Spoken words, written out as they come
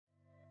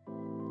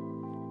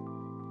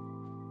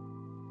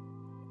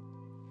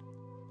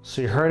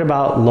So you heard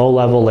about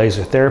low-level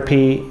laser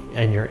therapy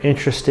and you're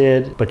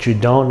interested, but you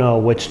don't know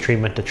which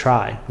treatment to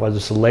try, whether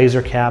it's a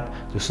laser cap,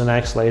 the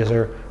Sunetics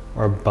laser,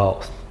 or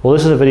both. Well,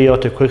 this is a video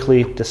to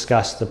quickly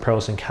discuss the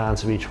pros and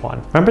cons of each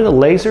one. Remember, the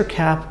laser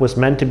cap was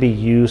meant to be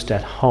used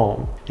at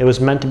home. It was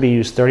meant to be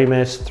used 30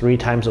 minutes, 3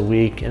 times a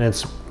week, and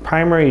its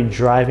primary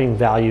driving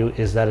value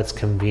is that it's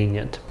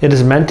convenient. It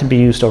is meant to be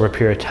used over a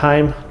period of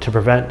time to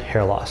prevent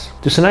hair loss.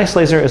 The Sunetics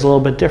laser is a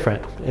little bit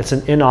different. It's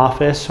an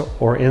in-office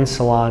or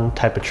in-salon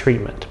type of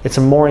treatment. It's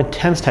a more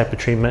intense type of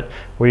treatment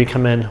where you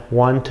come in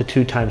 1 to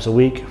 2 times a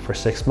week for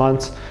 6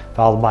 months,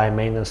 followed by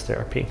maintenance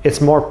therapy.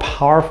 It's more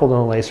powerful than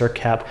a laser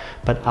cap,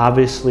 but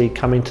obviously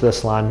coming to the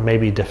salon may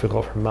be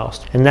difficult for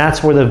most. And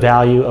that's where the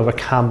value of a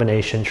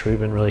combination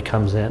treatment really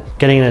comes in.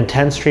 Getting an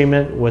intense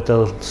treatment with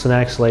the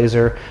Sunetics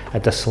laser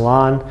at the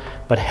salon,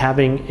 but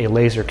having a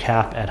laser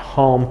cap at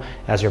home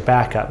as your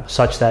backup,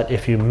 such that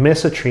if you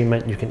miss a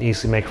treatment, you can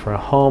easily make it from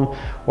home,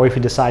 or if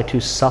you decide to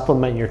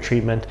supplement your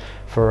treatment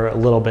for a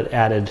little bit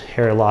added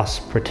hair loss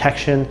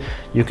protection,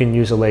 you can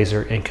use a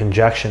laser in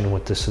conjunction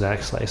with the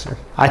Sunetics laser.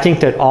 I think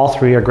that all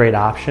three are great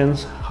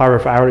options. However,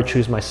 if I were to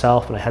choose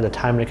myself and I had the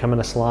time to come in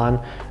a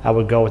salon, I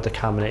would go with the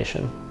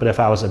combination. But if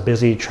I was a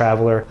busy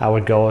traveler, I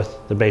would go with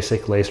the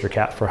basic laser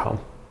cap for home.